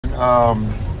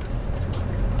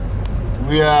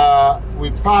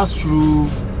we passed through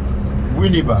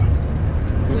Winneba.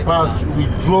 We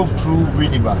drove through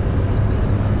Winneba.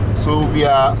 So we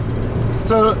are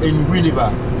still in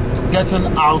Winneba, getting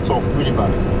out of Winneba.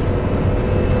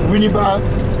 Winneba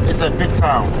is a big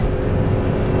town.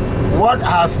 What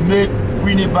has made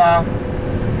Winneba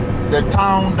the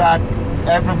town that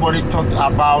everybody talked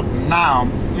about now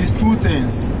is two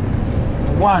things.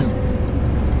 One,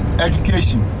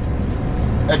 education.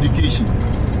 Education.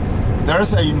 There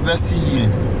is a university here,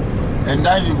 and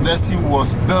that university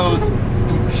was built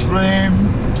to train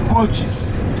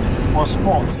coaches for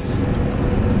sports.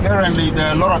 Currently, there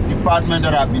are a lot of departments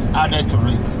that have been added to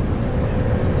it.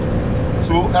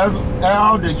 So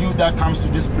all the youth that comes to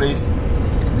this place,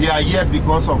 they are here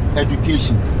because of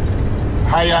education,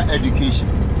 higher education.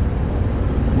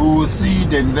 We will see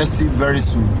the university very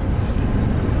soon.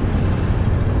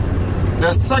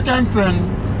 The second thing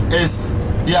is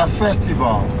their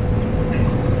festival.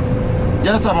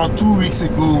 Just about 2 weeks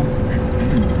ago,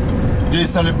 they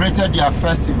celebrated their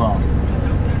festival.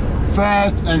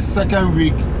 First and second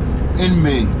week in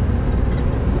May.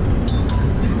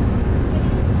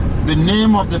 The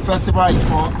name of the festival is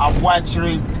called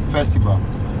Abuachiri Festival.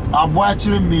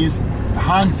 Abuachiri means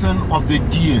hunting of the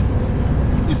deer.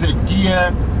 It's a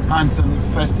deer hunting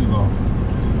festival.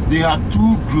 They have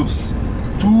two groups,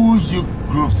 two youth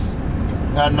groups,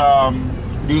 and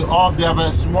they have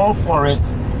a small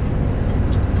forest.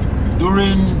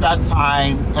 During that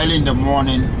time, early in the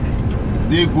morning,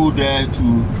 they go there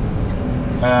to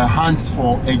hunt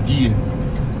for a deer.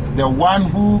 The one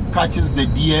who catches the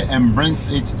deer and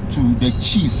brings it to the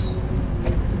chief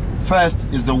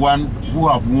first is the one who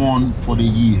have won for the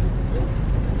year.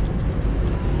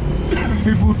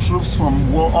 People, troops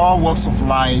from all walks of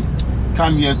life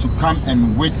come here to come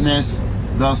and witness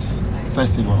this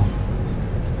festival.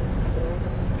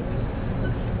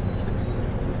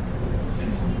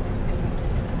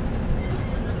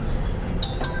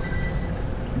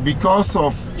 Because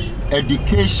of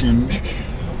education,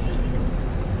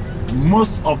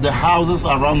 most of the houses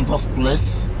around this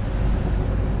place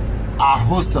are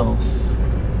hostels,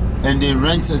 and they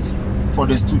rent it for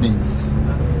the students.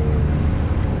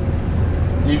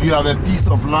 If you have a piece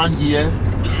of land here,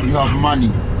 you have money.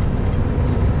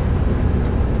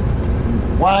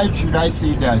 Why should I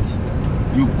say that?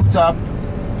 You put up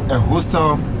a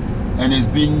hostel and it's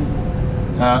been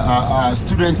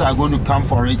students are going to come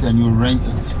for it, and you rent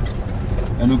it,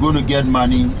 and you're going to get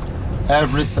money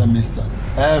every semester,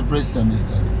 and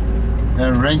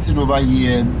renting over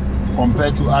here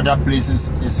compared to other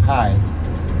places is high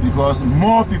because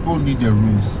more people need the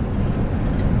rooms.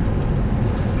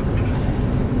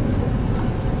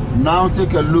 Now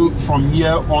take a look from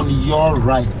here on your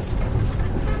right.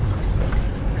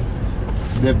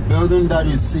 The building that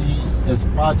you see is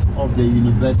part of the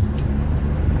university.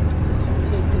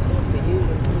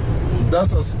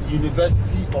 That's a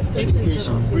University of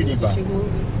Education, Winneba.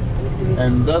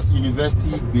 And this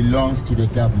university belongs to the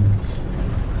government.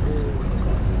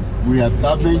 We have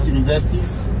government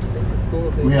universities,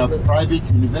 we have private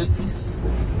universities,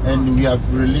 and we have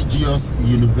religious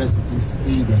universities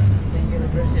in Ghana. The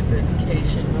University of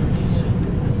Education.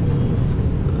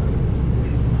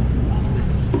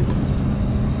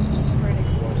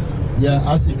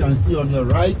 Yeah, as you can see on your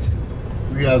right,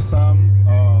 we have some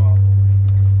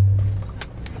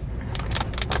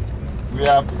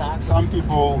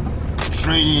people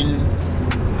training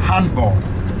handball,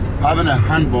 having a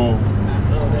handball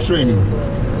training.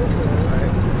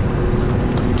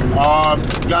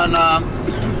 Ghana,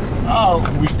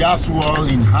 we does well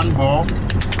in handball,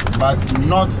 but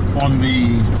not on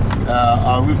the,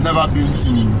 we've never been to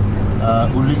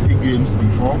Olympic Games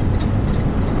before.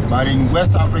 But in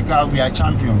West Africa, we are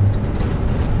champion.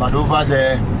 But over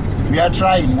there, we are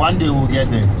trying. One day we'll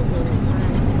get there.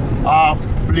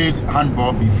 Played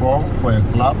handball before for a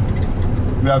club.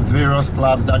 We have various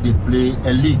clubs that they play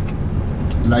a league,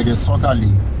 like the soccer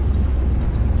league.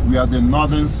 We have the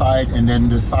northern side and then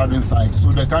the southern side.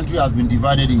 So the country has been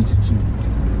divided into two.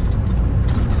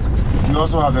 We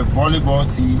also have a volleyball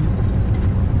team,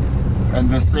 and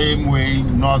the same way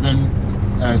northern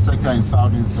sector and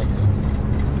southern sector.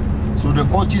 So the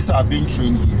coaches are being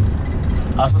trained here.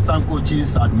 Assistant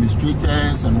coaches,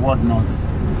 administrators and whatnot,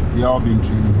 they are all being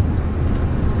trained here.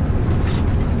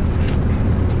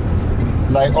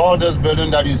 Like all this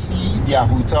building that you see, they are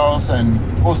hotels and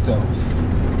hostels.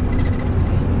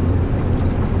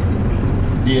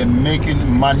 They are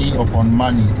making money upon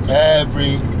money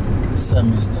every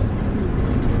semester.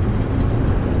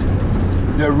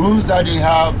 The rooms that they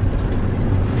have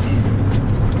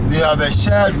a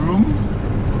shared room,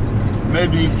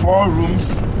 maybe 4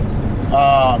 rooms,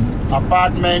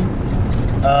 apartment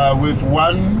with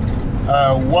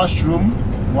 1 washroom,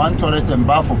 1 toilet and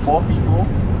bath for 4 people.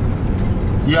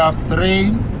 They have 3,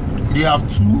 they have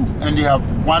 2, and they have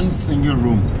 1 single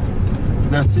room.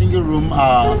 The single room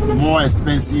are more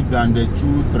expensive than the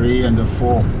 2, 3, and the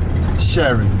 4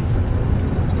 sharing.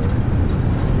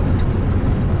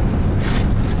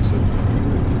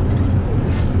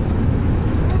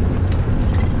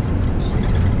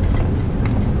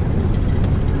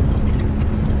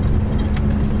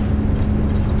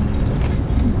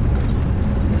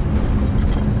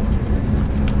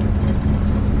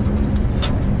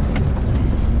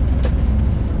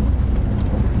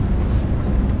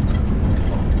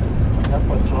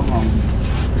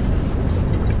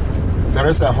 There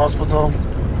is a hospital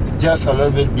just a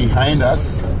little bit behind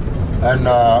us, and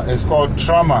it's called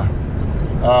Trauma.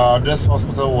 This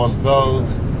hospital was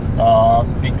built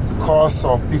because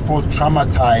of people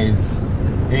traumatized.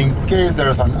 In case there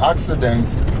is an accident,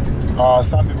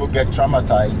 some people get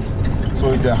traumatized.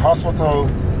 So it's the hospital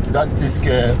that takes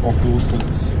care of those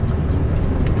things.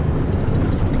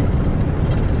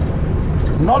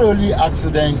 Not only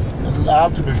accidents, I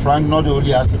have to be frank, not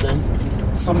only accidents.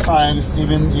 Sometimes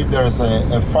even if there is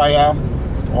a fire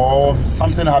or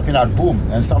something happened at home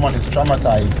and someone is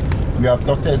traumatized, we have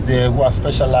doctors there who are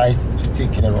specialized to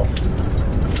take care of.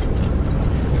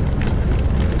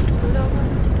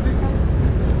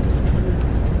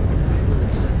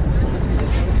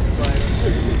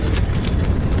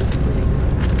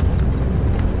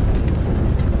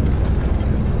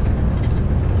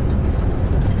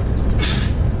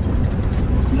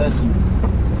 Bless you.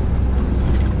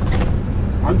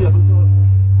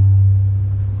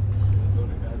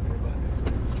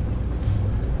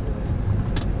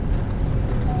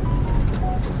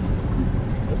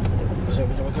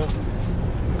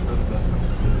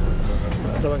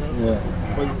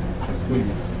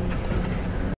 Yeah.